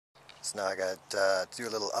So now I got to do a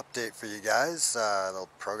little update for you guys, a little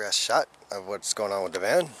progress shot of what's going on with the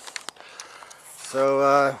van.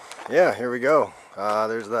 So yeah, here we go.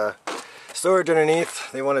 There's the storage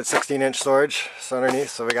underneath. They wanted 16-inch storage underneath,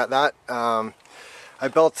 so we got that. I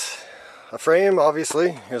built a frame,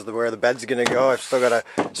 obviously. Here's where the bed's gonna go. I've still got to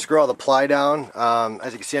screw all the ply down.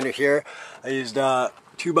 As you can see under here, I used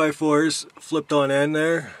 2x4s flipped on end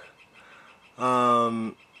there.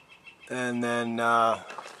 And then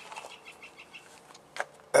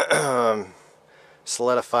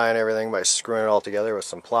solidifying everything by screwing it all together with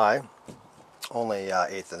some ply. Only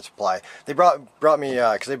 1/8 inch ply. They brought me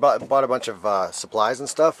because they bought a bunch of supplies and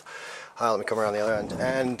stuff. Let me come around the other end,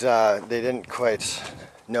 and they didn't quite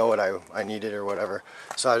know what I needed or whatever.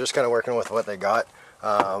 So I was just kind of working with what they got.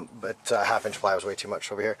 But 1/2 inch ply was way too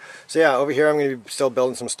much over here. So yeah, over here I'm going to be still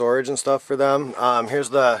building some storage and stuff for them. Here's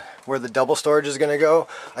where the double storage is going to go.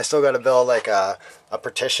 I still got to build like a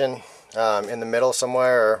partition in the middle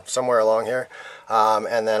somewhere, or somewhere along here.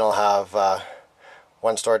 And then I'll have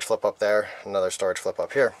one storage flip up there, another storage flip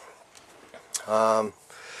up here.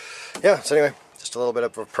 Yeah, so anyway, just a little bit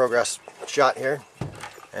of a progress shot here.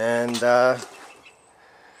 And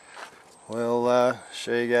we'll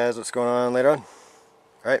show you guys what's going on later on.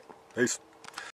 Alright, peace.